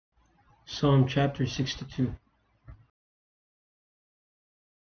Psalm chapter 62.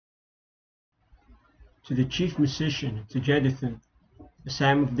 To the chief musician, to Jeduthun, a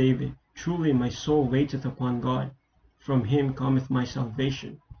psalm of David. Truly my soul waiteth upon God. From him cometh my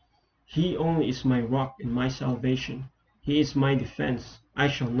salvation. He only is my rock and my salvation. He is my defense. I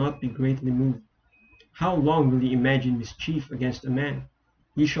shall not be greatly moved. How long will ye imagine mischief against a man?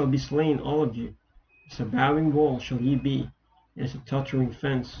 Ye shall be slain all of you. As a bowing wall shall ye be, and as a tottering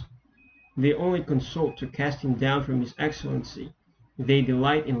fence. They only consult to cast him down from his excellency. They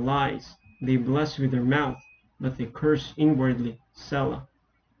delight in lies. They bless with their mouth, but they curse inwardly. Selah.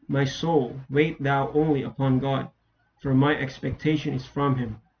 My soul, wait thou only upon God, for my expectation is from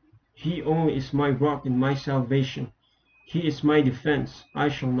him. He only is my rock and my salvation. He is my defense. I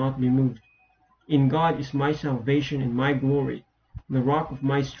shall not be moved. In God is my salvation and my glory. The rock of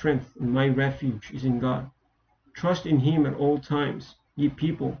my strength and my refuge is in God. Trust in him at all times, ye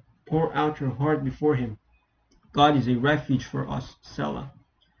people. Pour out your heart before him. God is a refuge for us. Selah.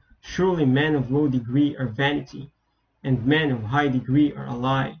 Surely men of low degree are vanity, and men of high degree are a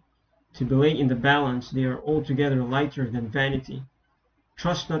lie. To be laid in the balance, they are altogether lighter than vanity.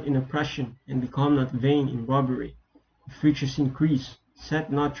 Trust not in oppression, and become not vain in robbery. If riches increase, set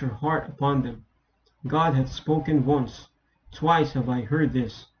not your heart upon them. God hath spoken once. Twice have I heard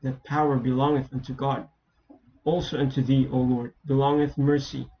this, that power belongeth unto God. Also unto thee, O Lord, belongeth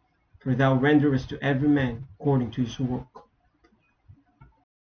mercy, for thou renderest to every man according to his work.